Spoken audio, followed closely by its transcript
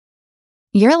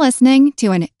You're listening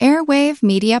to an Airwave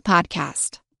Media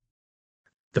Podcast.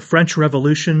 The French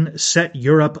Revolution set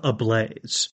Europe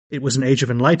ablaze. It was an age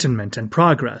of enlightenment and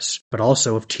progress, but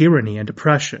also of tyranny and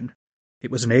oppression.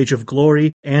 It was an age of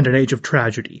glory and an age of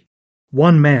tragedy.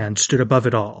 One man stood above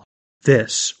it all.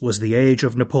 This was the Age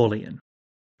of Napoleon.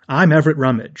 I'm Everett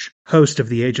Rummage, host of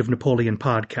the Age of Napoleon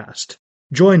podcast.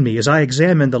 Join me as I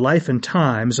examine the life and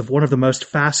times of one of the most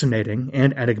fascinating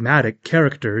and enigmatic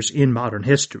characters in modern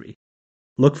history.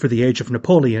 Look for the Age of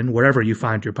Napoleon wherever you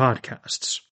find your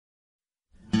podcasts.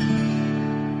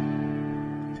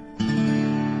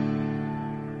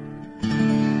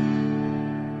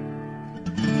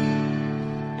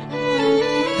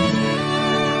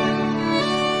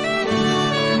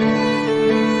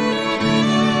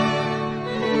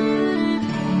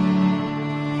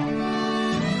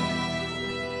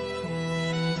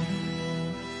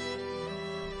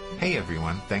 Hey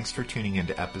everyone, thanks for tuning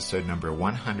into episode number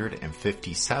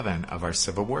 157 of our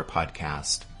Civil War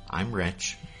podcast. I'm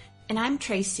Rich. And I'm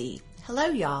Tracy. Hello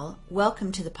y'all,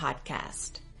 welcome to the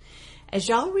podcast. As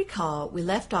y'all recall, we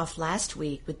left off last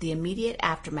week with the immediate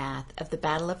aftermath of the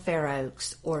Battle of Fair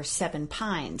Oaks, or Seven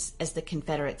Pines, as the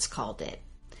Confederates called it.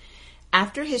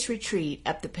 After his retreat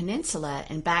up the peninsula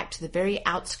and back to the very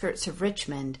outskirts of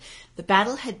Richmond, the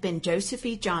battle had been Joseph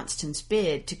E. Johnston's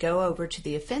bid to go over to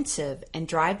the offensive and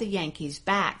drive the Yankees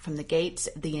back from the gates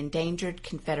of the endangered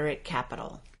Confederate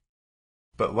capital.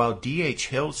 But while D.H.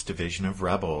 Hill's division of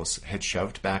rebels had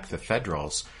shoved back the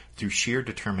Federals through sheer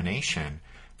determination,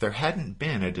 there hadn't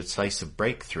been a decisive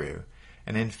breakthrough,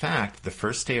 and in fact the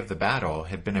first day of the battle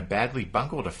had been a badly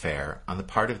bungled affair on the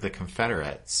part of the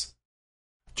Confederates.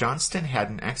 Johnston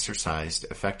hadn't exercised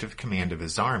effective command of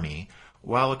his army,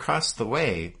 while across the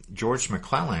way, George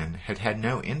McClellan had had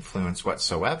no influence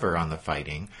whatsoever on the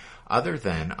fighting, other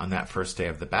than on that first day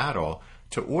of the battle,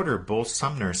 to order Bull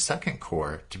Sumner's Second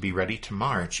Corps to be ready to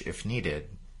march if needed.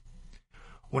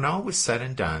 When all was said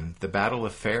and done, the Battle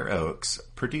of Fair Oaks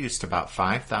produced about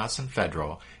 5,000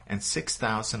 Federal and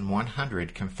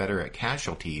 6,100 Confederate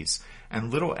casualties, and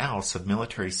little else of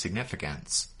military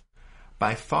significance.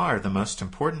 By far the most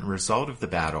important result of the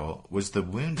battle was the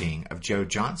wounding of Joe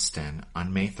Johnston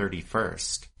on May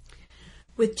 31st.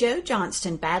 With Joe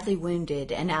Johnston badly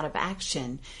wounded and out of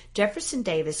action, Jefferson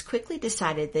Davis quickly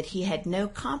decided that he had no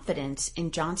confidence in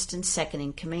Johnston's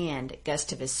second-in-command,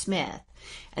 Gustavus Smith,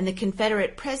 and the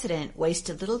Confederate president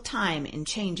wasted little time in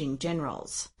changing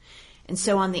generals. And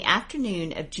so on the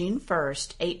afternoon of June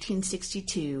 1st,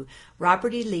 1862,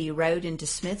 Robert E. Lee rode into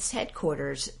Smith's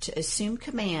headquarters to assume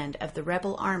command of the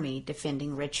rebel army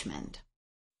defending Richmond.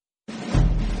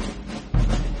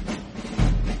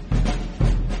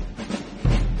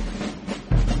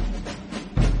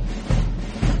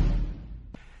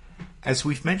 As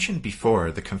we've mentioned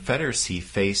before, the Confederacy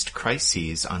faced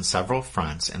crises on several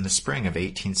fronts in the spring of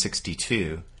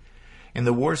 1862. In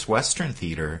the war's western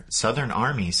theater, Southern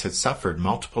armies had suffered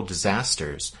multiple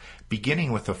disasters,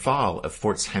 beginning with the fall of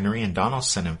Forts Henry and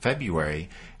Donelson in February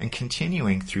and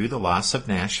continuing through the loss of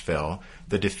Nashville,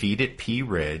 the defeat at Pea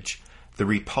Ridge, the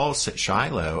repulse at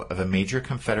Shiloh of a major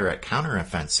Confederate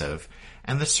counteroffensive,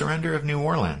 and the surrender of New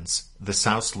Orleans, the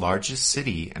South's largest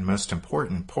city and most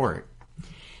important port.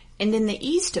 And in the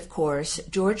east, of course,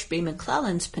 George B.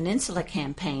 McClellan's Peninsula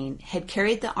Campaign had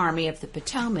carried the Army of the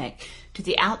Potomac to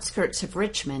the outskirts of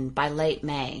Richmond by late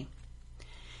May.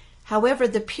 However,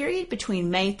 the period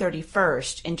between May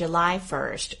 31st and July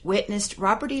 1st witnessed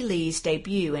Robert E. Lee's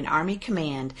debut in Army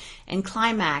command and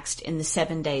climaxed in the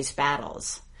 7 days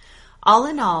battles. All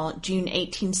in all, June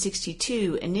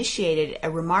 1862 initiated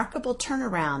a remarkable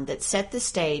turnaround that set the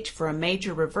stage for a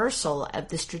major reversal of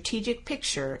the strategic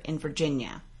picture in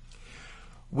Virginia.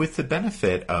 With the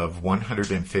benefit of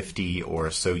 150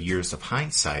 or so years of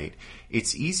hindsight,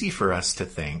 it's easy for us to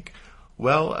think,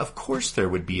 well, of course there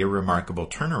would be a remarkable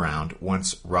turnaround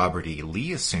once Robert E.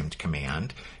 Lee assumed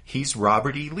command. He's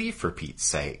Robert E. Lee, for Pete's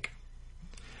sake.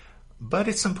 But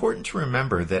it's important to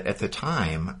remember that at the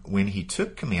time when he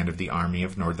took command of the Army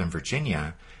of Northern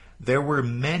Virginia, there were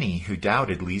many who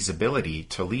doubted Lee's ability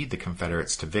to lead the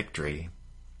Confederates to victory.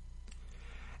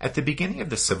 At the beginning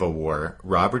of the Civil War,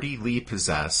 Robert E. Lee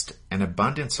possessed an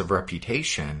abundance of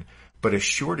reputation, but a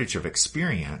shortage of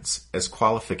experience as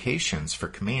qualifications for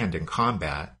command in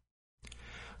combat.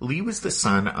 Lee was the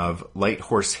son of Light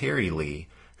Horse Harry Lee,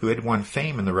 who had won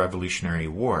fame in the Revolutionary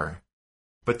War.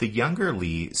 But the younger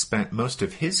Lee spent most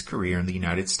of his career in the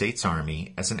United States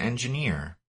Army as an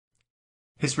engineer.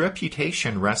 His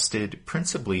reputation rested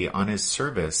principally on his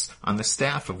service on the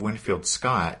staff of Winfield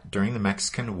Scott during the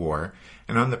Mexican War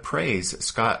and on the praise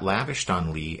Scott lavished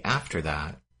on Lee after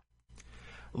that.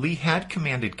 Lee had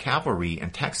commanded cavalry in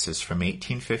Texas from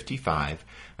 1855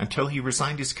 until he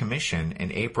resigned his commission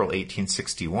in April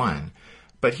 1861,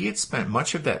 but he had spent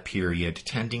much of that period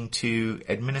tending to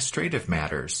administrative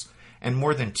matters and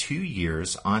more than 2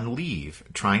 years on leave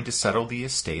trying to settle the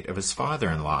estate of his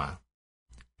father-in-law.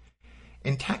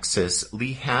 In Texas,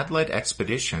 Lee had led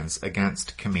expeditions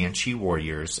against Comanche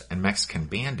warriors and Mexican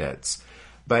bandits,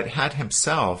 but had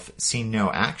himself seen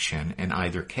no action in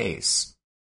either case.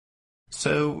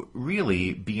 So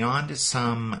really, beyond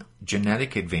some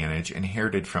genetic advantage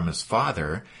inherited from his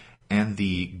father and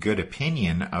the good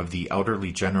opinion of the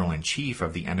elderly general-in-chief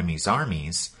of the enemy's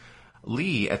armies,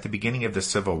 Lee, at the beginning of the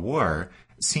Civil War,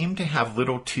 seemed to have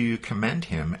little to commend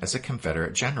him as a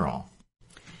Confederate general.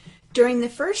 During the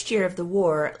first year of the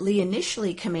war, Lee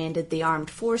initially commanded the armed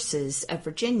forces of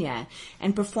Virginia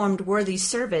and performed worthy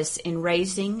service in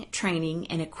raising, training,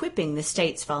 and equipping the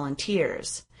state's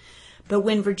volunteers. But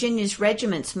when Virginia's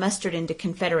regiments mustered into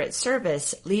Confederate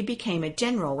service, Lee became a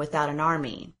general without an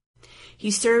army.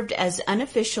 He served as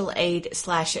unofficial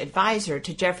aide/advisor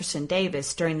to Jefferson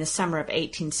Davis during the summer of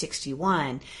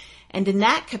 1861, and in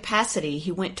that capacity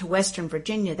he went to Western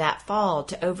Virginia that fall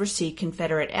to oversee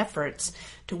Confederate efforts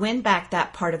to win back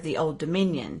that part of the Old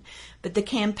Dominion. But the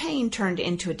campaign turned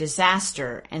into a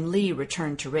disaster, and Lee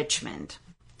returned to Richmond.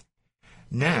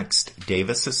 Next,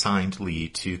 Davis assigned Lee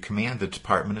to command the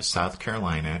Department of South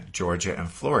Carolina, Georgia, and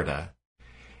Florida.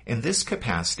 In this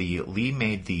capacity, Lee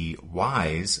made the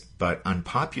wise but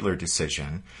unpopular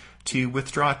decision to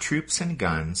withdraw troops and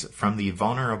guns from the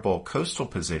vulnerable coastal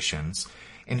positions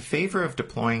in favor of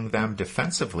deploying them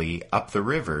defensively up the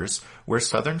rivers where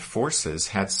Southern forces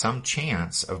had some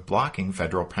chance of blocking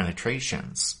Federal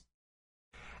penetrations.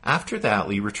 After that,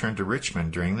 Lee returned to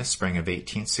Richmond during the spring of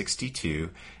 1862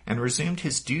 and resumed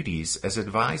his duties as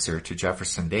advisor to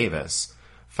Jefferson Davis,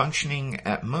 functioning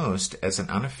at most as an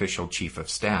unofficial chief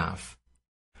of staff.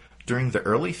 During the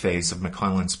early phase of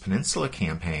McClellan's Peninsula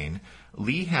Campaign,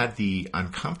 Lee had the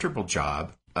uncomfortable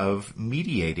job of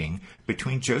mediating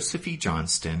between Joseph E.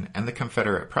 Johnston and the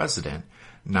Confederate president,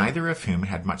 neither of whom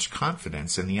had much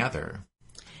confidence in the other.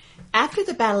 After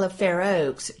the Battle of Fair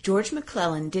Oaks, George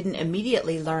McClellan didn't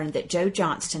immediately learn that Joe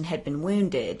Johnston had been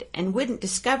wounded and wouldn't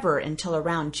discover until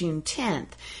around June 10th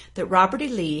that Robert E.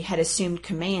 Lee had assumed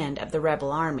command of the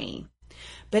rebel army.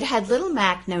 But had Little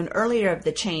Mac known earlier of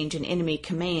the change in enemy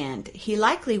command, he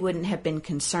likely wouldn't have been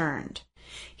concerned.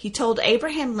 He told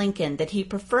Abraham Lincoln that he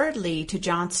preferred Lee to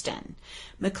Johnston.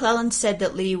 McClellan said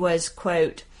that Lee was,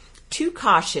 quote, too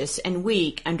cautious and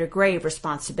weak under grave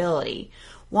responsibility,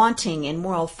 wanting in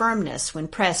moral firmness when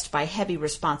pressed by heavy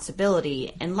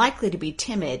responsibility, and likely to be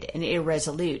timid and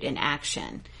irresolute in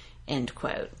action, end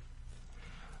quote.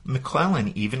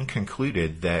 McClellan even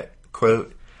concluded that,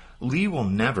 quote, Lee will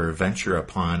never venture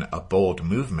upon a bold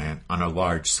movement on a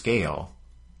large scale,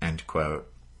 end quote.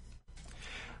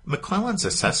 McClellan's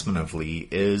assessment of Lee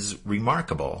is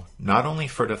remarkable, not only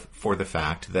for the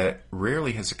fact that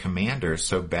rarely has a commander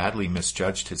so badly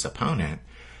misjudged his opponent,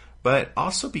 but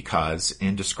also because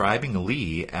in describing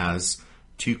Lee as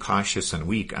too cautious and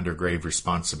weak under grave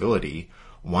responsibility,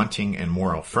 wanting in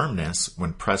moral firmness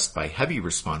when pressed by heavy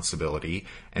responsibility,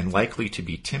 and likely to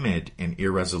be timid and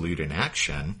irresolute in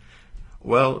action,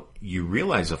 well, you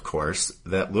realize, of course,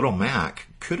 that Little Mac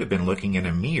could have been looking in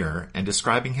a mirror and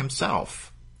describing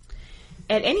himself.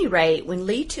 At any rate, when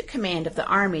Lee took command of the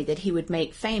army that he would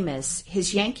make famous,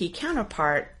 his Yankee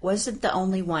counterpart wasn't the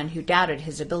only one who doubted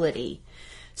his ability.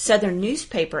 Southern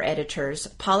newspaper editors,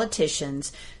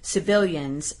 politicians,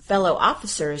 civilians, fellow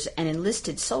officers, and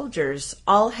enlisted soldiers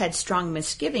all had strong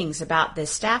misgivings about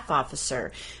this staff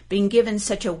officer being given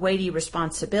such a weighty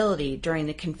responsibility during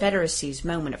the Confederacy's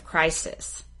moment of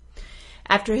crisis.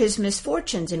 After his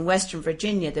misfortunes in Western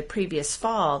Virginia the previous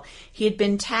fall, he had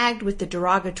been tagged with the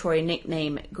derogatory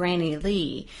nickname Granny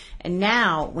Lee, and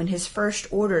now, when his first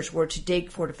orders were to dig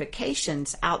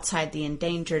fortifications outside the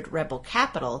endangered rebel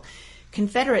capital,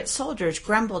 Confederate soldiers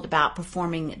grumbled about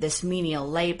performing this menial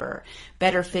labor,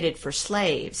 better fitted for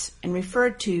slaves, and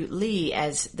referred to Lee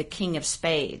as the King of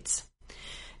Spades.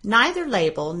 Neither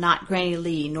label, not Granny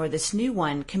Lee nor this new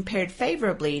one, compared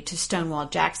favorably to Stonewall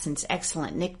Jackson's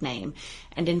excellent nickname,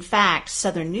 and in fact,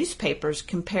 Southern newspapers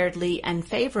compared Lee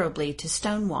unfavorably to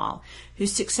Stonewall,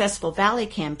 whose successful Valley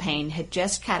campaign had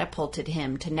just catapulted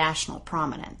him to national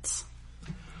prominence.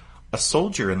 A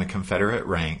soldier in the Confederate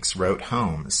ranks wrote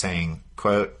home saying,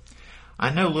 quote, I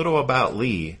know little about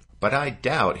Lee, but I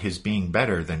doubt his being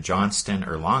better than Johnston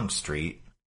or Longstreet,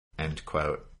 end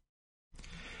quote.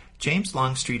 James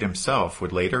Longstreet himself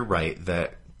would later write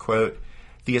that, quote,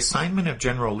 the assignment of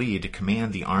General Lee to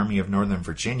command the Army of Northern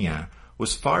Virginia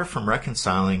was far from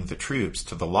reconciling the troops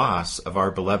to the loss of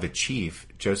our beloved chief,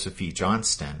 Joseph E.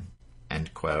 Johnston."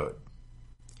 End quote.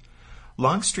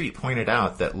 Longstreet pointed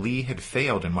out that Lee had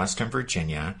failed in Western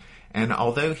Virginia, and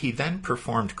although he then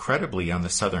performed credibly on the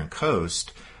southern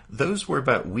coast, those were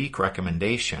but weak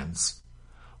recommendations.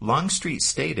 Longstreet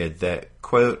stated that,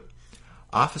 quote,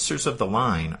 "Officers of the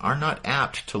line are not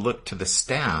apt to look to the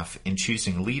staff in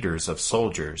choosing leaders of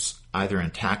soldiers, either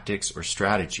in tactics or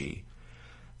strategy.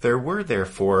 There were,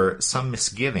 therefore, some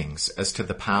misgivings as to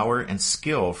the power and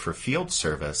skill for field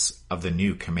service of the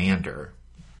new commander."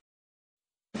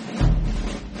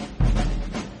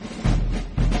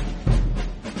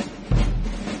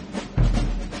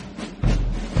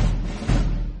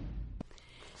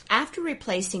 After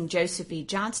replacing Joseph E.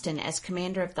 Johnston as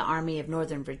commander of the Army of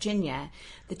Northern Virginia,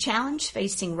 the challenge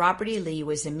facing Robert E. Lee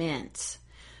was immense.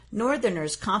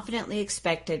 Northerners confidently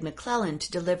expected McClellan to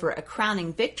deliver a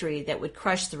crowning victory that would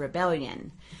crush the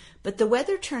rebellion. But the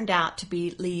weather turned out to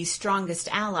be Lee's strongest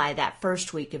ally that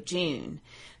first week of June.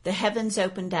 The heavens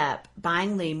opened up,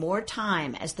 buying Lee more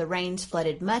time as the rains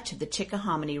flooded much of the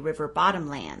Chickahominy River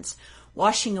bottomlands,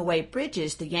 washing away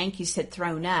bridges the Yankees had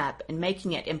thrown up and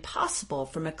making it impossible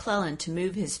for McClellan to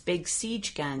move his big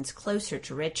siege guns closer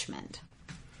to Richmond.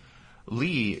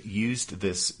 Lee used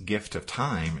this gift of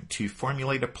time to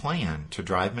formulate a plan to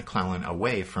drive McClellan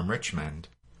away from Richmond.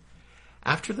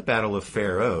 After the Battle of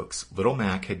Fair Oaks, Little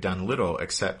Mac had done little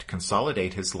except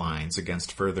consolidate his lines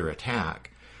against further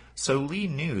attack, so Lee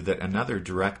knew that another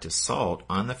direct assault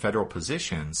on the Federal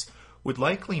positions would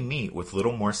likely meet with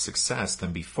little more success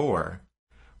than before.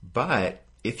 But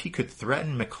if he could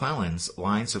threaten McClellan's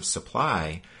lines of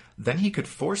supply, then he could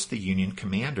force the Union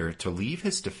commander to leave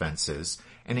his defenses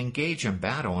and engage in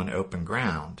battle on open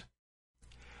ground.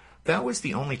 That was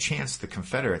the only chance the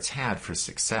Confederates had for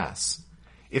success.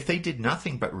 If they did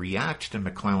nothing but react to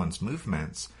McClellan's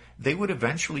movements, they would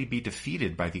eventually be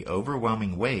defeated by the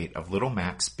overwhelming weight of Little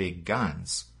Mac's big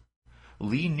guns.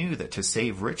 Lee knew that to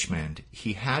save Richmond,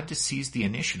 he had to seize the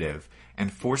initiative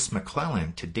and force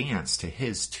McClellan to dance to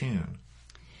his tune.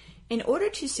 In order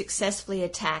to successfully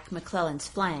attack McClellan's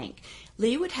flank,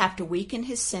 Lee would have to weaken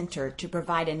his center to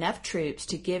provide enough troops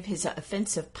to give his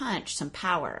offensive punch some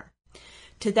power.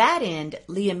 To that end,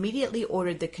 Lee immediately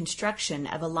ordered the construction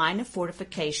of a line of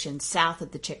fortifications south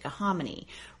of the Chickahominy,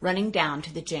 running down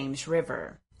to the James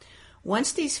River.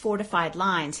 Once these fortified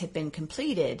lines had been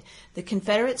completed, the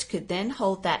Confederates could then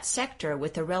hold that sector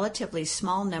with a relatively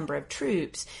small number of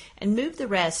troops and move the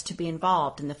rest to be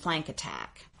involved in the flank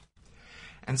attack.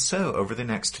 And so, over the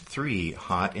next 3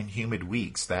 hot and humid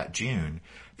weeks that June,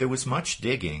 there was much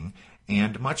digging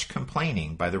and much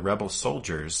complaining by the rebel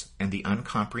soldiers and the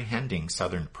uncomprehending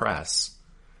Southern press.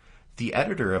 The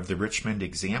editor of the Richmond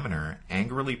Examiner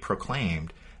angrily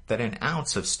proclaimed that an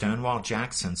ounce of Stonewall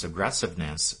Jackson's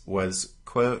aggressiveness was,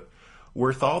 quote,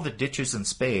 "worth all the ditches and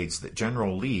spades that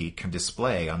General Lee can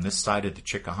display on this side of the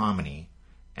Chickahominy,"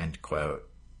 end quote.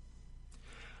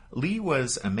 Lee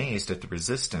was amazed at the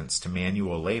resistance to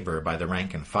manual labor by the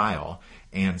rank and file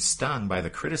and stung by the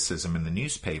criticism in the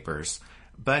newspapers,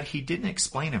 but he didn't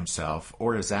explain himself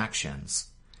or his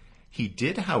actions. He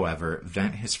did, however,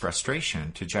 vent his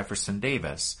frustration to Jefferson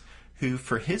Davis, who,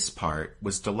 for his part,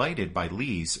 was delighted by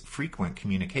Lee's frequent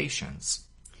communications.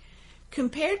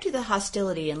 Compared to the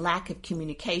hostility and lack of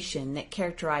communication that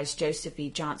characterized Joseph E.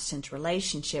 Johnston's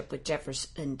relationship with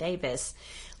Jefferson Davis,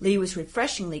 Lee was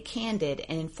refreshingly candid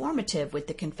and informative with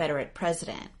the Confederate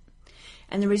president.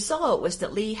 And the result was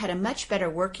that Lee had a much better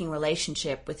working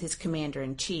relationship with his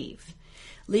commander-in-chief.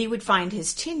 Lee would find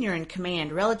his tenure in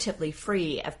command relatively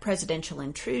free of presidential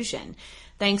intrusion,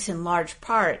 thanks in large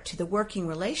part to the working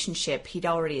relationship he'd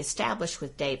already established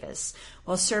with Davis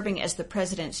while serving as the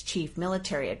president's chief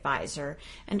military advisor,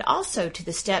 and also to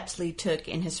the steps Lee took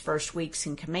in his first weeks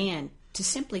in command to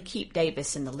simply keep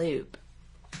Davis in the loop.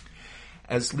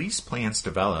 As Lee's plans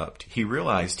developed, he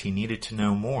realized he needed to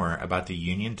know more about the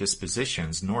Union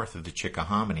dispositions north of the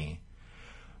Chickahominy.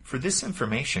 For this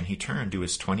information, he turned to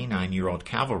his 29-year-old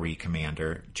cavalry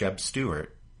commander, Jeb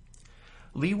Stuart.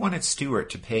 Lee wanted Stuart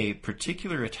to pay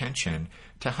particular attention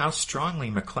to how strongly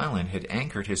McClellan had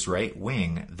anchored his right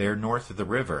wing there north of the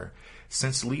river,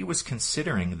 since Lee was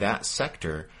considering that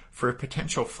sector for a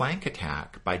potential flank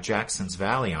attack by Jackson's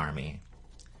Valley Army.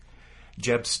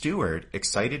 Jeb Stuart,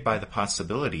 excited by the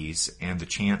possibilities and the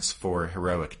chance for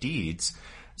heroic deeds,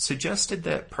 suggested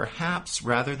that perhaps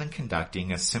rather than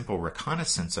conducting a simple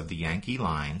reconnaissance of the Yankee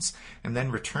lines and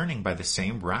then returning by the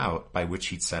same route by which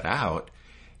he'd set out,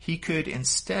 he could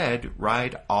instead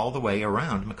ride all the way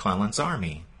around McClellan's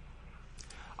army.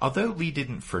 Although Lee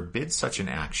didn't forbid such an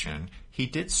action, he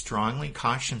did strongly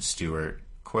caution Stuart,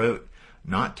 quote,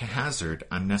 not to hazard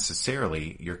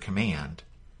unnecessarily your command,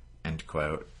 end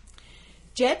quote.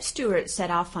 Jeb Stuart set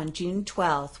off on June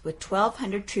 12th with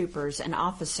 1,200 troopers and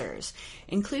officers,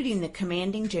 including the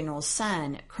commanding general's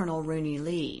son, Colonel Rooney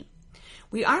Lee.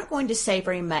 We aren't going to say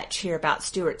very much here about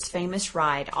Stuart's famous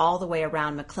ride all the way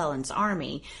around McClellan's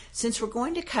army, since we're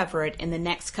going to cover it in the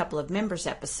next couple of Members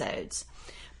episodes.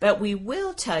 But we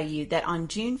will tell you that on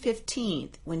June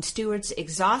 15th, when Stuart's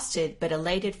exhausted but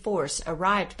elated force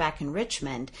arrived back in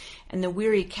Richmond, and the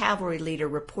weary cavalry leader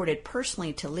reported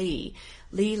personally to Lee,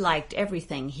 Lee liked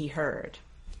everything he heard.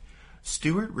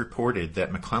 Stuart reported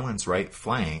that McClellan's right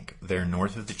flank, there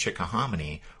north of the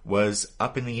Chickahominy, was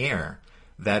up in the air.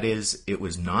 That is, it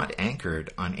was not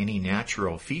anchored on any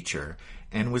natural feature,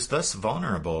 and was thus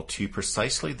vulnerable to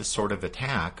precisely the sort of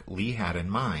attack Lee had in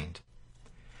mind.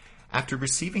 After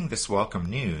receiving this welcome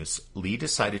news, Lee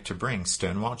decided to bring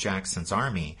Stonewall Jackson's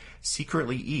army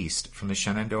secretly east from the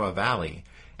Shenandoah Valley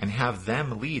and have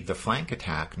them lead the flank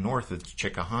attack north of the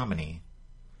Chickahominy.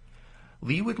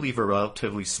 Lee would leave a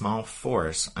relatively small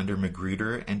force under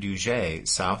Magruder and Huger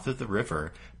south of the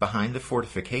river behind the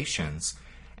fortifications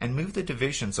and move the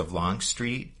divisions of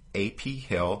Longstreet, A.P.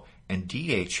 Hill, and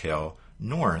D.H. Hill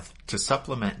north to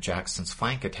supplement Jackson's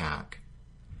flank attack.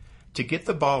 To get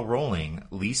the ball rolling,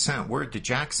 Lee sent word to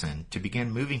Jackson to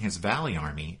begin moving his Valley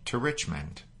Army to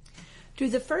Richmond. Through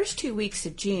the first 2 weeks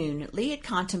of June, Lee had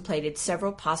contemplated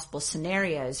several possible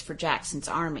scenarios for Jackson's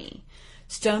army.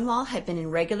 Stonewall had been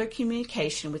in regular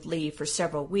communication with Lee for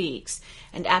several weeks,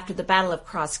 and after the Battle of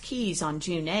Cross Keys on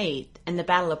June 8th and the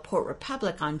Battle of Port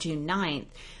Republic on June 9th,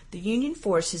 the Union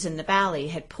forces in the Valley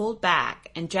had pulled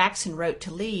back, and Jackson wrote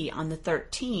to Lee on the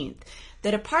 13th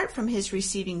that apart from his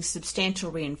receiving substantial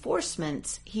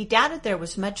reinforcements, he doubted there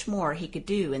was much more he could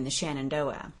do in the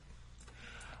Shenandoah.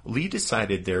 Lee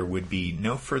decided there would be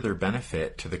no further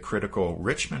benefit to the critical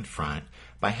Richmond front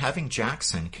by having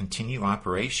Jackson continue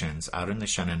operations out in the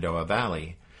Shenandoah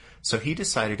Valley, so he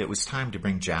decided it was time to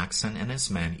bring Jackson and his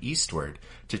men eastward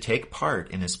to take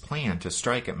part in his plan to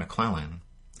strike at McClellan.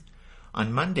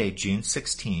 On Monday, June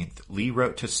 16th, Lee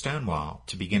wrote to Stonewall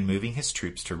to begin moving his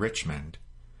troops to Richmond.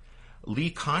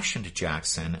 Lee cautioned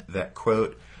Jackson that,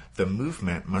 quote, the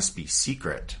movement must be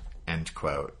secret, end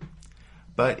quote.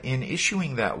 But in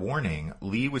issuing that warning,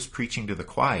 Lee was preaching to the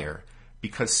choir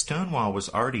because Stonewall was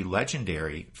already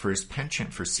legendary for his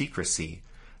penchant for secrecy,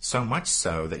 so much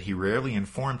so that he rarely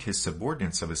informed his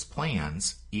subordinates of his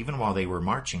plans, even while they were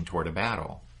marching toward a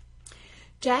battle.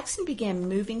 Jackson began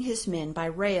moving his men by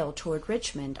rail toward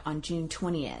Richmond on June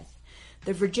 20th.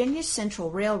 The Virginia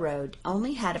Central Railroad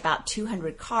only had about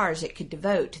 200 cars it could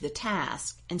devote to the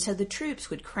task, and so the troops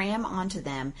would cram onto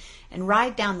them and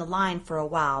ride down the line for a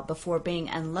while before being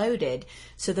unloaded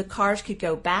so the cars could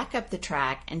go back up the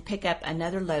track and pick up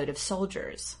another load of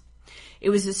soldiers. It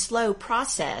was a slow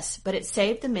process, but it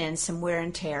saved the men some wear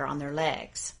and tear on their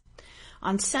legs.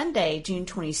 On Sunday, June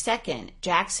 22nd,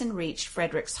 Jackson reached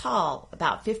Frederick's Hall,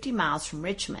 about 50 miles from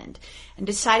Richmond, and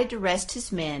decided to rest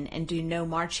his men and do no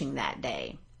marching that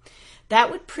day. That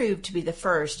would prove to be the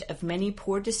first of many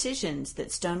poor decisions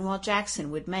that Stonewall Jackson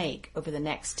would make over the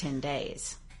next 10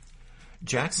 days.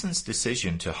 Jackson's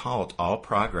decision to halt all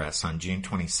progress on June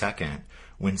 22nd,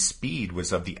 when speed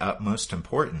was of the utmost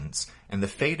importance and the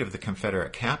fate of the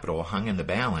Confederate capital hung in the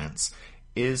balance,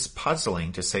 is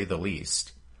puzzling to say the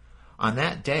least. On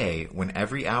that day, when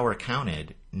every hour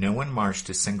counted, no one marched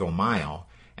a single mile,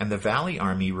 and the Valley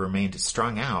Army remained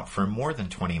strung out for more than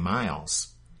 20 miles.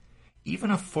 Even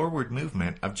a forward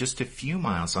movement of just a few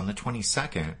miles on the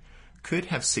 22nd could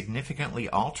have significantly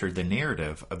altered the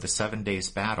narrative of the 7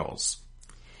 days' battles.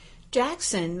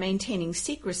 Jackson, maintaining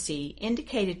secrecy,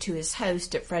 indicated to his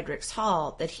host at Frederick's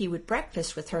Hall that he would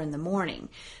breakfast with her in the morning,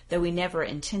 though he never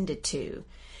intended to.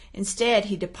 Instead,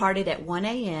 he departed at 1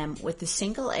 a.m. with a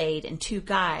single aide and 2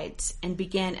 guides and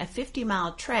began a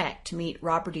 50-mile trek to meet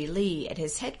Robert E. Lee at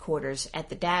his headquarters at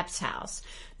the Dabbs House,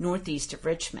 northeast of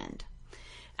Richmond.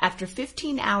 After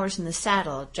 15 hours in the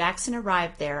saddle, Jackson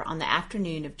arrived there on the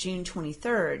afternoon of June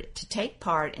 23rd to take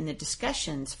part in the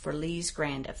discussions for Lee's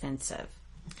grand offensive.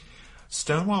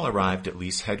 Stonewall arrived at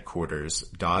Lee's headquarters,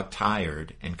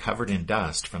 dog-tired and covered in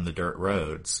dust from the dirt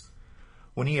roads.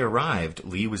 When he arrived,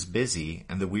 Lee was busy,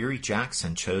 and the weary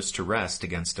Jackson chose to rest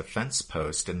against a fence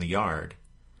post in the yard.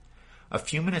 A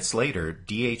few minutes later,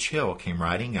 D.H. Hill came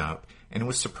riding up and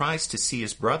was surprised to see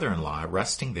his brother-in-law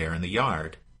resting there in the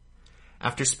yard.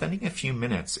 After spending a few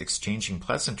minutes exchanging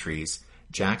pleasantries,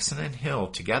 Jackson and Hill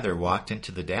together walked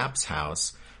into the Dabbs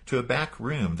house to a back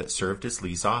room that served as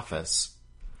Lee's office.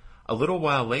 A little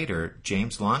while later,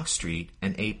 James Longstreet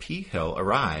and A.P. Hill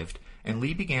arrived, and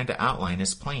Lee began to outline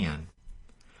his plan.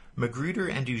 Magruder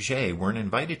and Huger weren't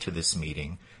invited to this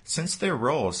meeting, since their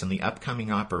roles in the upcoming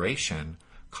operation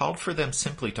called for them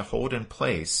simply to hold in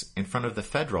place in front of the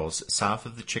Federals south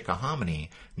of the Chickahominy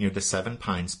near the Seven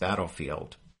Pines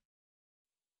battlefield.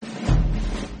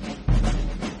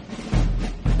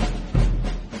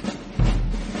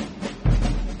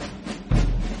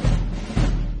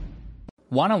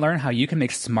 Want to learn how you can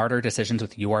make smarter decisions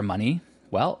with your money?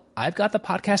 Well, I've got the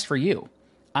podcast for you.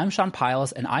 I'm Sean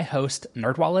Piles, and I host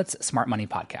NerdWallet's Smart Money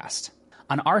Podcast.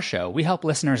 On our show, we help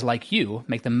listeners like you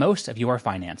make the most of your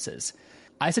finances.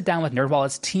 I sit down with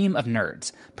NerdWallet's team of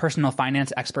nerds, personal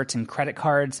finance experts in credit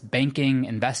cards, banking,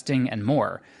 investing, and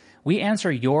more. We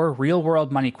answer your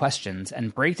real-world money questions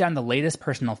and break down the latest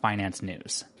personal finance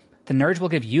news. The nerds will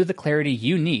give you the clarity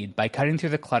you need by cutting through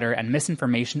the clutter and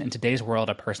misinformation in today's world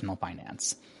of personal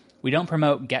finance. We don't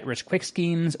promote get-rich-quick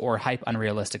schemes or hype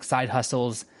unrealistic side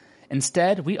hustles.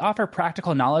 Instead, we offer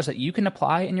practical knowledge that you can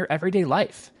apply in your everyday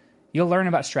life. You'll learn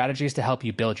about strategies to help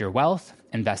you build your wealth,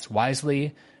 invest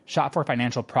wisely, shop for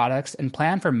financial products, and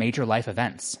plan for major life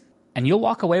events. And you'll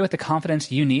walk away with the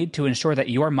confidence you need to ensure that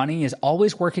your money is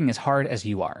always working as hard as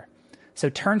you are. So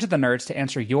turn to the nerds to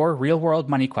answer your real-world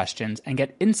money questions and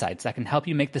get insights that can help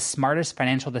you make the smartest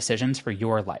financial decisions for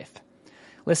your life.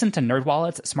 Listen to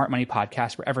NerdWallet's Smart Money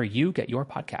Podcast wherever you get your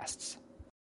podcasts.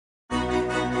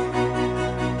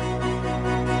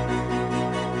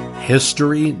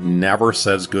 History never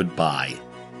says goodbye.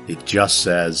 It just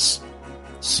says,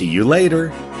 see you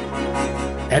later.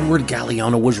 Edward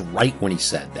Galeano was right when he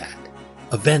said that.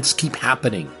 Events keep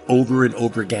happening over and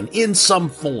over again in some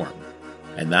form.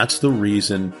 And that's the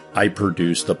reason I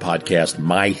produce the podcast,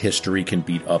 My History Can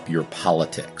Beat Up Your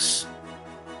Politics.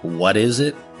 What is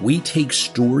it? We take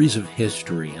stories of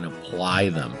history and apply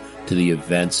them to the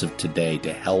events of today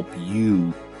to help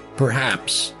you,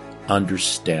 perhaps,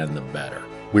 understand them better.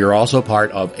 We are also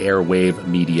part of Airwave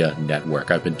Media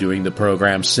Network. I've been doing the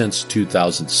program since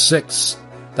 2006.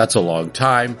 That's a long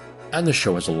time, and the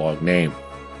show has a long name.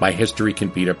 My History Can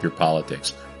Beat Up Your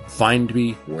Politics. Find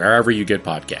me wherever you get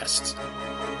podcasts.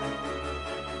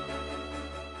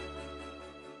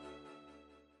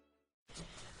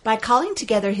 By calling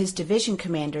together his division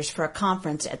commanders for a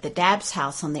conference at the Dabbs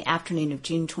House on the afternoon of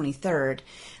June 23rd,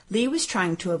 Lee was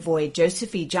trying to avoid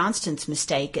Joseph E. Johnston's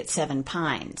mistake at Seven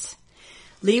Pines.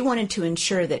 Lee wanted to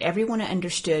ensure that everyone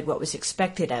understood what was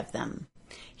expected of them.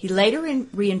 He later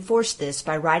reinforced this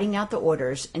by writing out the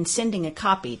orders and sending a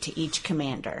copy to each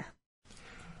commander.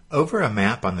 Over a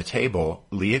map on the table,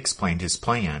 Lee explained his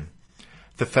plan.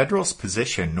 The Federals'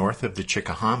 position north of the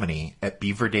Chickahominy at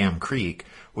Beaver Dam Creek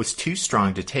was too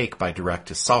strong to take by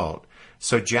direct assault,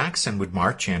 so Jackson would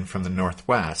march in from the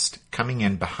northwest, coming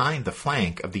in behind the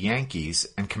flank of the Yankees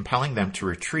and compelling them to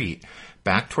retreat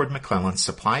back toward McClellan's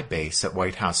supply base at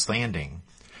White House Landing.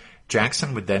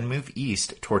 Jackson would then move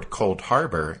east toward Cold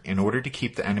Harbor in order to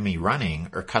keep the enemy running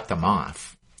or cut them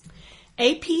off.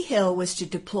 A.P. Hill was to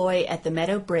deploy at the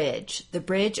Meadow Bridge, the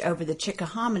bridge over the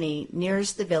Chickahominy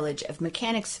nearest the village of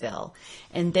Mechanicsville,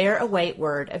 and there await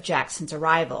word of Jackson's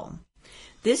arrival.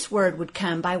 This word would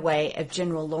come by way of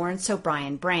General Lawrence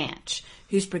O'Brien Branch,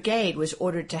 whose brigade was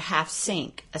ordered to Half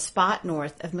Sink, a spot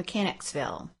north of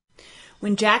Mechanicsville.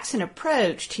 When Jackson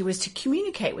approached, he was to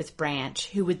communicate with Branch,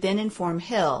 who would then inform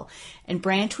Hill, and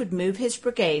Branch would move his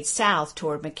brigade south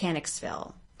toward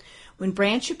Mechanicsville. When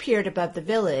Branch appeared above the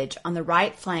village on the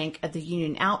right flank of the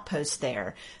Union outpost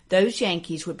there, those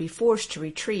Yankees would be forced to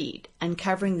retreat,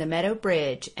 uncovering the Meadow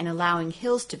Bridge and allowing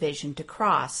Hill's division to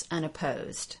cross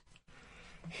unopposed.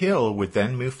 Hill would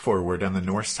then move forward on the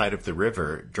north side of the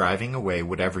river, driving away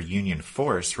whatever Union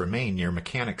force remained near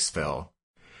Mechanicsville.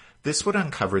 This would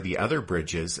uncover the other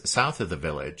bridges south of the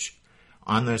village.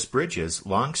 On those bridges,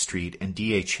 Longstreet and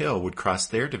D.H. Hill would cross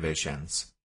their divisions.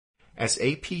 As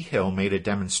A.P. Hill made a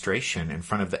demonstration in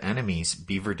front of the enemy's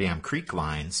Beaver Dam Creek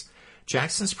lines,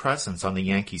 Jackson's presence on the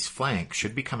Yankees' flank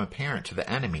should become apparent to the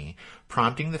enemy,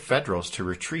 prompting the Federals to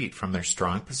retreat from their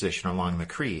strong position along the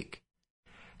creek.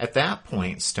 At that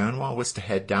point, Stonewall was to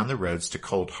head down the roads to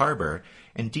Cold Harbor,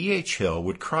 and D.H. Hill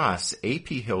would cross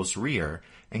A.P. Hill's rear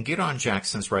and get on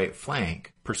Jackson's right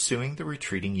flank, pursuing the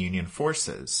retreating Union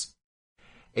forces.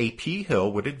 A.P.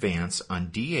 Hill would advance on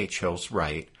D.H. Hill's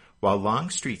right, while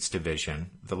Longstreet's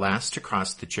division, the last to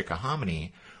cross the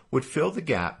Chickahominy, would fill the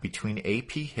gap between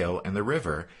A.P. Hill and the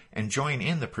river and join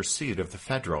in the pursuit of the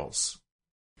Federals.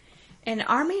 An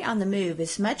army on the move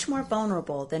is much more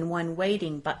vulnerable than one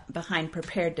waiting behind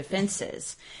prepared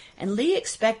defenses, and Lee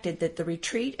expected that the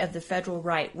retreat of the Federal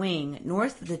right wing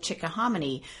north of the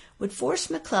Chickahominy would force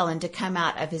McClellan to come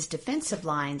out of his defensive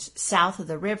lines south of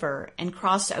the river and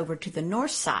cross over to the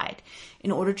north side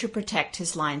in order to protect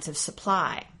his lines of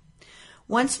supply.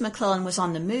 Once McClellan was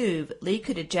on the move, Lee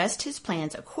could adjust his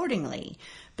plans accordingly,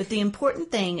 but the important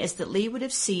thing is that Lee would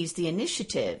have seized the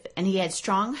initiative, and he had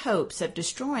strong hopes of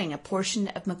destroying a portion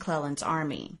of McClellan's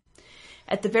army.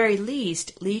 At the very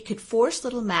least, Lee could force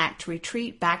Little Mac to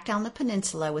retreat back down the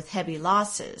peninsula with heavy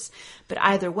losses, but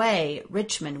either way,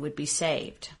 Richmond would be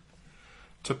saved.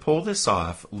 To pull this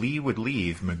off, Lee would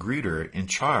leave Magruder in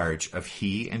charge of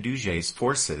he and Huger's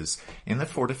forces in the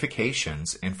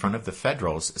fortifications in front of the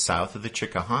Federals south of the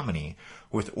Chickahominy,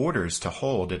 with orders to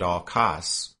hold at all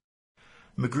costs.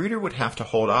 Magruder would have to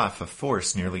hold off a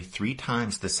force nearly 3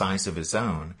 times the size of his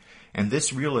own, and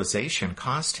this realization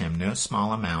cost him no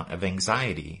small amount of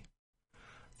anxiety.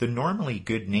 The normally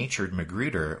good-natured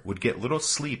Magruder would get little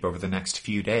sleep over the next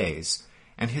few days,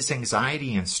 and his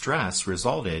anxiety and stress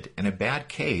resulted in a bad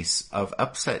case of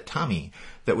upset tummy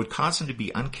that would cause him to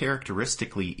be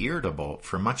uncharacteristically irritable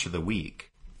for much of the week.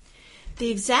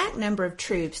 The exact number of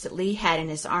troops that Lee had in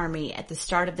his army at the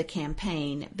start of the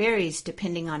campaign varies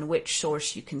depending on which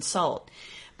source you consult,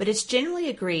 but it's generally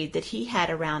agreed that he had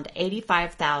around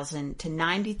 85,000 to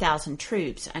 90,000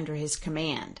 troops under his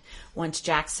command once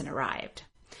Jackson arrived.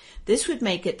 This would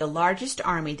make it the largest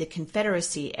army the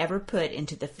Confederacy ever put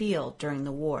into the field during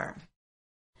the war.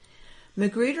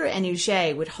 Magruder and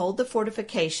Huger would hold the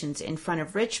fortifications in front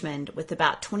of Richmond with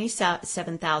about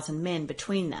 27,000 men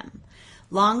between them.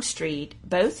 Longstreet,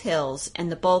 both hills,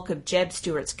 and the bulk of Jeb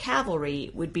Stuart's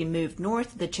cavalry would be moved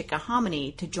north of the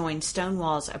Chickahominy to join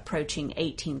Stonewall's approaching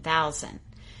 18,000.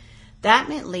 That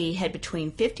meant Lee had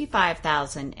between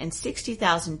 55,000 and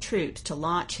 60,000 troops to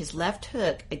launch his left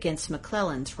hook against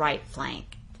McClellan's right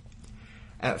flank.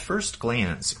 At first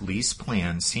glance, Lee's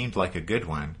plan seemed like a good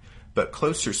one, but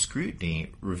closer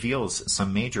scrutiny reveals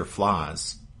some major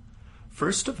flaws.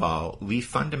 First of all, Lee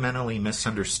fundamentally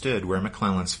misunderstood where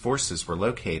McClellan's forces were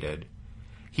located.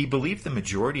 He believed the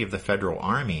majority of the Federal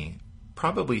Army,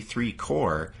 probably 3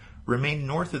 corps, remained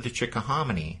north of the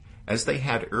Chickahominy, as they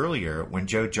had earlier when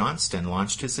Joe Johnston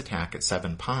launched his attack at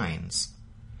Seven Pines.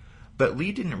 But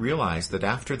Lee didn't realize that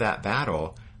after that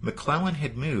battle, McClellan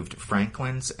had moved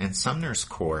Franklin's and Sumner's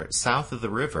corps south of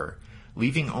the river,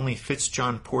 leaving only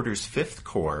Fitzjohn Porter's 5th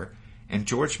Corps and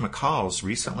George McCall's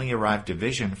recently arrived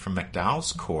division from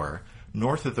McDowell's corps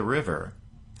north of the river.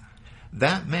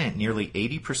 That meant nearly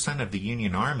 80% of the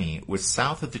Union Army was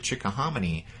south of the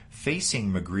Chickahominy,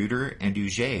 facing Magruder and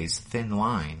Huger's thin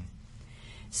line.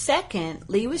 Second,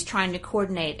 Lee was trying to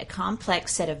coordinate a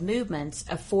complex set of movements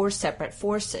of 4 separate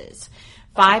forces,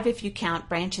 5 if you count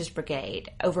Branch's brigade,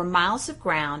 over miles of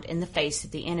ground in the face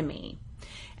of the enemy.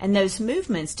 And those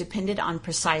movements depended on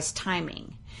precise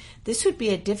timing. This would be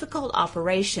a difficult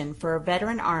operation for a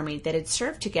veteran army that had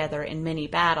served together in many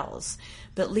battles,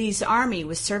 but Lee's army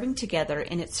was serving together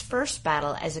in its first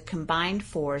battle as a combined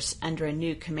force under a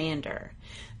new commander.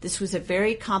 This was a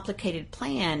very complicated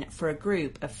plan for a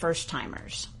group of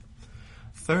first-timers.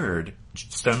 Third,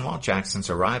 Stonewall Jackson's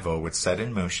arrival would set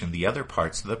in motion the other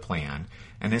parts of the plan,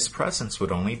 and his presence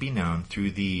would only be known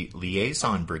through the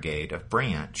liaison brigade of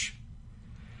Branch.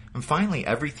 And finally,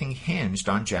 everything hinged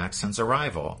on Jackson's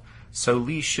arrival, so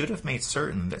Lee should have made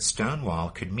certain that Stonewall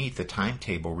could meet the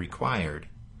timetable required.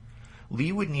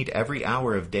 Lee would need every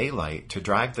hour of daylight to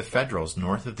drive the Federals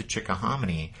north of the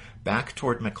Chickahominy back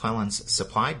toward McClellan's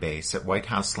supply base at White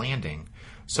House Landing,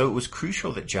 so it was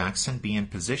crucial that Jackson be in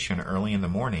position early in the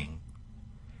morning.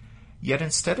 Yet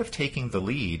instead of taking the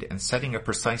lead and setting a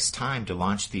precise time to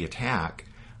launch the attack,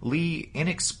 Lee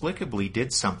inexplicably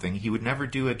did something he would never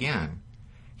do again.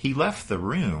 He left the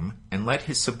room and let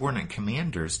his subordinate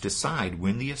commanders decide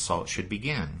when the assault should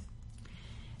begin.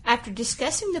 After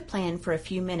discussing the plan for a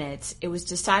few minutes, it was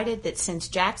decided that since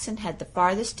Jackson had the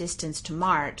farthest distance to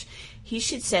march, he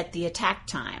should set the attack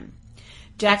time.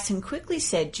 Jackson quickly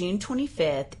said June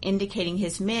 25th, indicating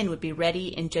his men would be ready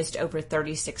in just over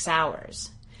 36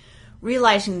 hours.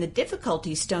 Realizing the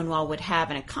difficulty Stonewall would have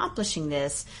in accomplishing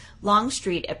this,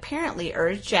 Longstreet apparently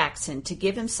urged Jackson to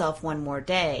give himself one more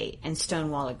day, and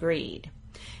Stonewall agreed.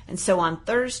 And so on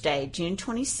Thursday, June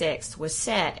 26th, was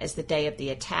set as the day of the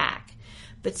attack.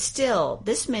 But still,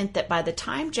 this meant that by the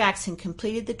time Jackson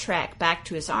completed the trek back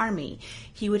to his army,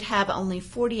 he would have only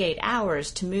 48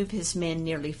 hours to move his men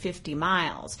nearly 50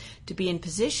 miles to be in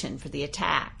position for the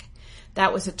attack.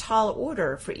 That was a tall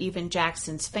order for even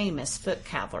Jackson's famous foot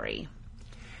cavalry.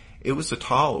 It was a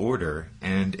tall order,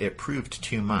 and it proved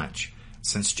too much,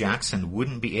 since Jackson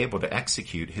wouldn't be able to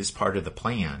execute his part of the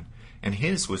plan, and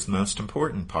his was the most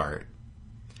important part.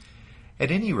 At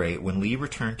any rate, when Lee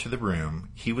returned to the room,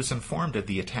 he was informed of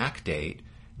the attack date,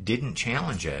 didn't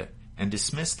challenge it, and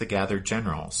dismissed the gathered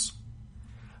generals.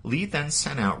 Lee then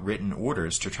sent out written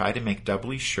orders to try to make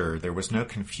doubly sure there was no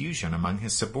confusion among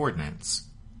his subordinates.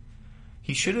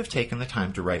 He should have taken the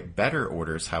time to write better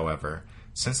orders, however,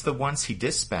 since the ones he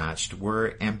dispatched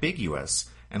were ambiguous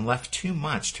and left too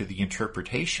much to the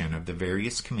interpretation of the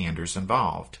various commanders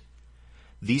involved.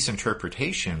 These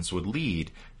interpretations would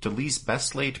lead to Lee's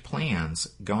best-laid plans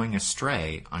going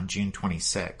astray on June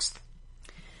 26th.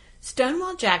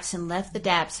 Stonewall Jackson left the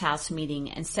Dabbs House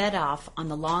meeting and set off on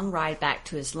the long ride back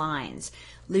to his lines,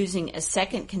 losing a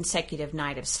second consecutive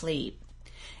night of sleep.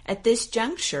 At this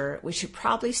juncture, we should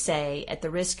probably say, at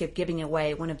the risk of giving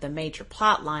away one of the major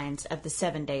plot lines of the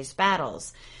 7 days'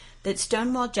 battles, that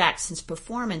Stonewall Jackson's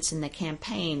performance in the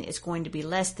campaign is going to be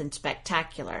less than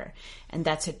spectacular, and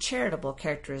that's a charitable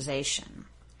characterization.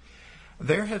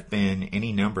 There have been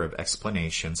any number of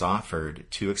explanations offered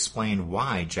to explain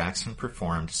why Jackson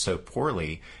performed so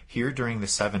poorly here during the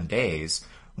 7 days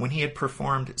when he had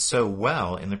performed so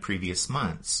well in the previous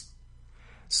months.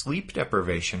 Sleep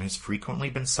deprivation has frequently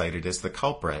been cited as the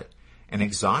culprit, and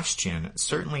exhaustion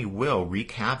certainly will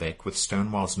wreak havoc with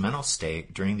Stonewall's mental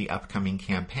state during the upcoming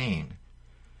campaign.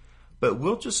 But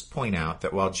we'll just point out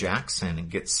that while Jackson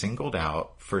gets singled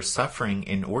out for suffering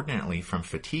inordinately from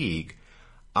fatigue,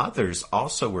 others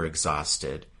also were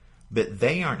exhausted, but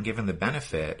they aren't given the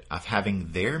benefit of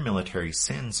having their military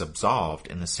sins absolved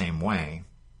in the same way.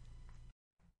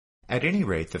 At any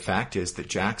rate, the fact is that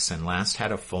Jackson last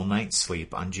had a full night's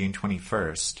sleep on June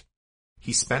 21st.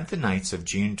 He spent the nights of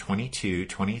June 22,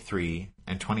 23,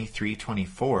 and 23,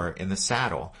 24 in the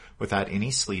saddle without any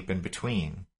sleep in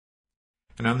between.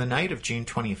 And on the night of June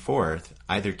 24th,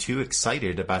 either too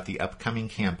excited about the upcoming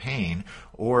campaign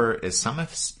or, as some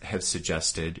have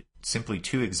suggested, simply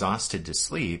too exhausted to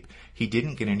sleep, he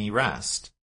didn't get any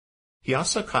rest. He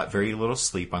also caught very little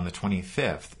sleep on the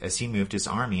 25th as he moved his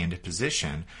army into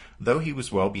position, though he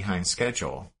was well behind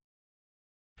schedule.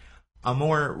 A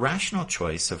more rational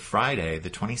choice of Friday,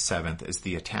 the 27th, as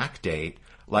the attack date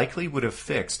likely would have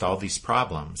fixed all these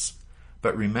problems.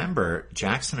 But remember,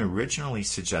 Jackson originally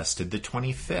suggested the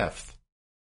 25th.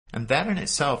 And that in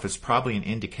itself is probably an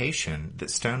indication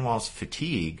that Stonewall's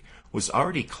fatigue was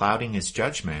already clouding his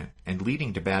judgment and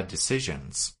leading to bad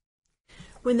decisions.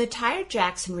 When the tired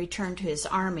Jackson returned to his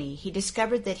army, he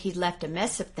discovered that he'd left a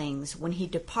mess of things when he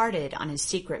departed on his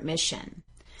secret mission.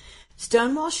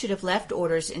 Stonewall should have left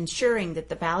orders ensuring that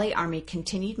the Valley Army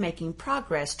continued making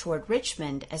progress toward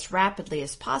Richmond as rapidly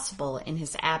as possible in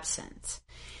his absence.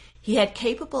 He had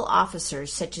capable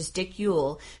officers such as Dick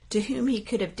Ewell to whom he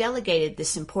could have delegated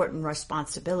this important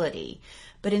responsibility,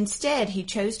 but instead he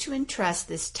chose to entrust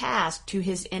this task to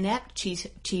his inept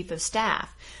chief of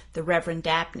staff, the Reverend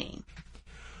Dabney.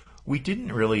 We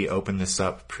didn't really open this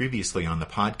up previously on the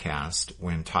podcast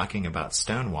when talking about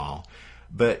Stonewall,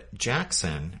 but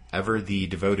Jackson, ever the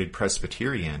devoted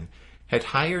Presbyterian, had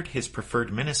hired his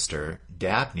preferred minister,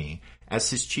 Dabney, as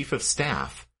his chief of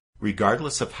staff,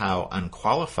 regardless of how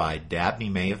unqualified Dabney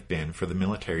may have been for the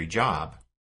military job.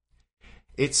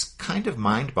 It's kind of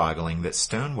mind-boggling that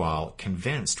Stonewall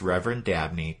convinced Reverend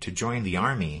Dabney to join the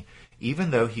army,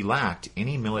 even though he lacked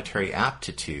any military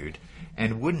aptitude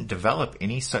and wouldn't develop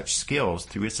any such skills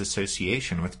through his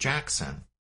association with Jackson.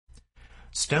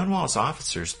 Stonewall's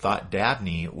officers thought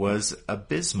Dabney was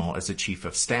abysmal as a chief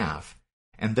of staff,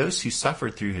 and those who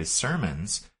suffered through his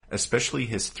sermons, especially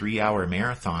his 3-hour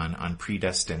marathon on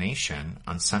predestination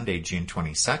on Sunday, June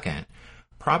 22nd,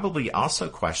 probably also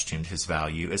questioned his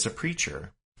value as a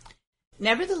preacher.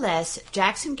 Nevertheless,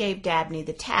 Jackson gave Dabney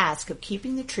the task of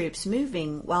keeping the troops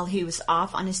moving while he was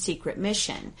off on his secret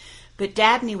mission, but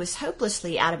Dabney was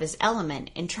hopelessly out of his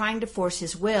element in trying to force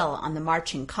his will on the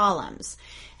marching columns,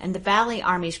 and the Valley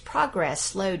Army's progress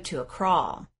slowed to a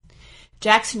crawl.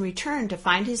 Jackson returned to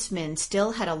find his men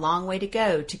still had a long way to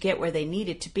go to get where they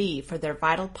needed to be for their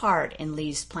vital part in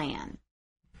Lee's plan.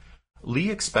 Lee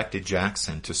expected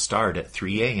Jackson to start at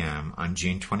 3 a.m. on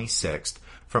June 26th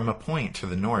from a point to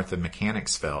the north of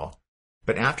Mechanicsville,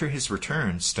 but after his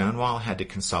return, Stonewall had to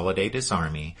consolidate his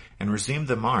army and resume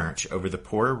the march over the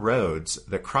poor roads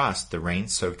that crossed the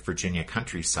rain-soaked Virginia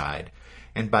countryside,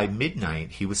 and by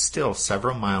midnight he was still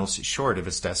several miles short of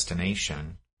his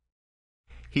destination.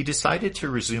 He decided to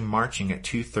resume marching at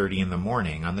 2:30 in the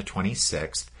morning on the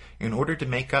 26th in order to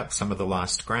make up some of the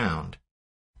lost ground.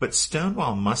 But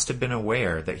Stonewall must have been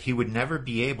aware that he would never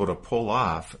be able to pull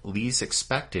off Lee's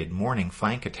expected morning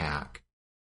flank attack.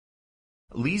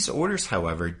 Lee's orders,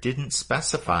 however, didn't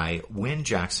specify when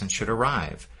Jackson should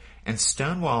arrive, and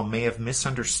Stonewall may have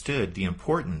misunderstood the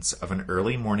importance of an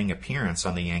early morning appearance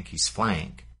on the Yankees'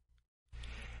 flank.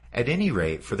 At any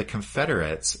rate, for the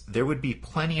Confederates, there would be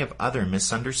plenty of other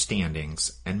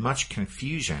misunderstandings and much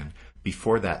confusion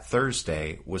before that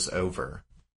Thursday was over.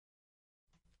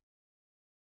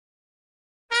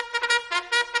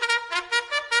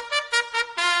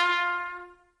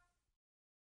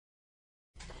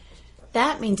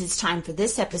 That means it's time for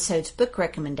this episode's book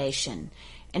recommendation.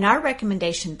 And our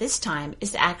recommendation this time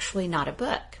is actually not a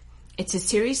book. It's a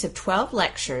series of 12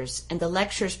 lectures, and the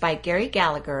lectures by Gary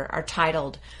Gallagher are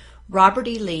titled Robert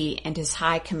E. Lee and His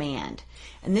High Command.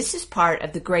 And this is part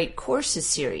of the Great Courses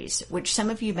series, which some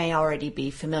of you may already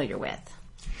be familiar with.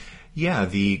 Yeah,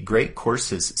 the Great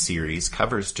Courses series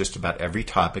covers just about every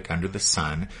topic under the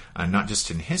sun, not just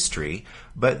in history,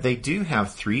 but they do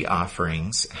have 3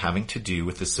 offerings having to do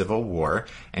with the Civil War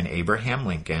and Abraham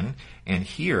Lincoln, and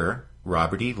here,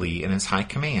 Robert E. Lee and His High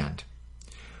Command.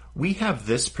 We have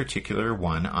this particular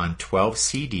one on 12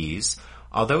 CDs,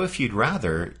 although if you'd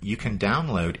rather, you can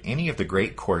download any of the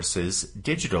Great Courses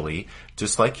digitally,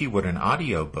 just like you would an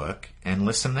audiobook, and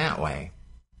listen that way.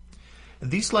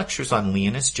 These lectures on Lee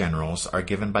and his generals are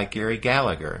given by Gary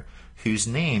Gallagher, whose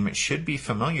name should be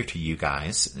familiar to you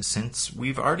guys since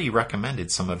we've already recommended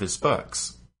some of his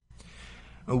books.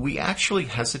 We actually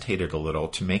hesitated a little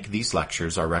to make these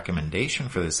lectures our recommendation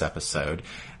for this episode,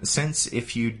 since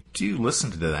if you do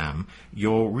listen to them,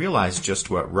 you'll realize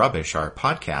just what rubbish our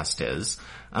podcast is,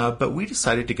 but we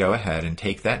decided to go ahead and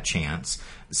take that chance,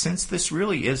 since this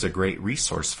really is a great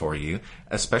resource for you,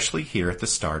 especially here at the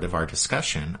start of our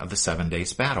discussion of the 7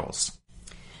 Days Battles.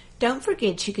 Don't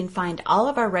forget you can find all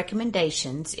of our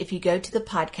recommendations if you go to the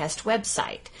podcast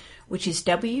website, which is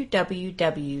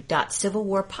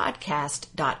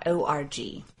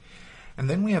www.civilwarpodcast.org. And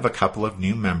then we have a couple of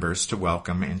new members to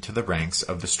welcome into the ranks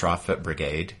of the Strawfoot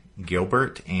Brigade,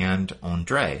 Gilbert and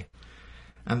Andre.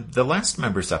 And the last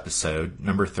members episode,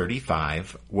 number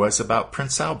 35, was about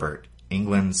Prince Albert,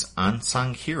 England's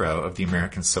unsung hero of the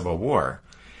American Civil War.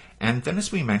 And then,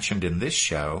 as we mentioned in this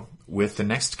show, with the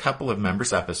next couple of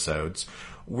members episodes,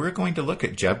 we're going to look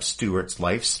at Jeb Stuart's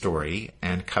life story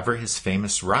and cover his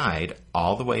famous ride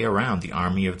all the way around the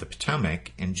Army of the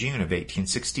Potomac in June of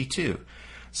 1862.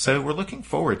 So we're looking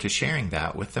forward to sharing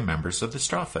that with the members of the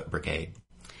Strawfoot Brigade.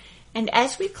 And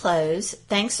as we close,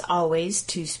 thanks always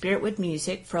to Spiritwood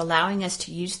Music for allowing us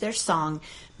to use their song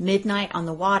Midnight on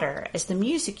the Water as the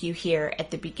music you hear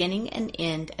at the beginning and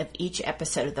end of each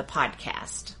episode of the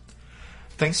podcast.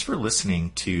 Thanks for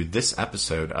listening to this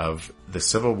episode of The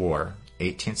Civil War,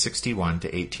 1861 to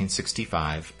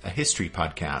 1865, a history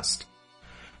podcast.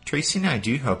 Tracy and I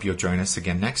do hope you'll join us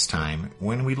again next time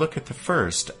when we look at the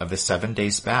first of the 7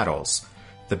 Days Battles,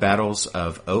 the battles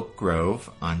of Oak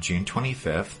Grove on June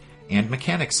 25th and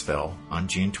Mechanicsville on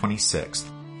June 26th.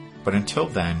 But until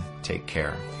then, take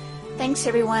care. Thanks,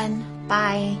 everyone.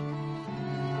 Bye.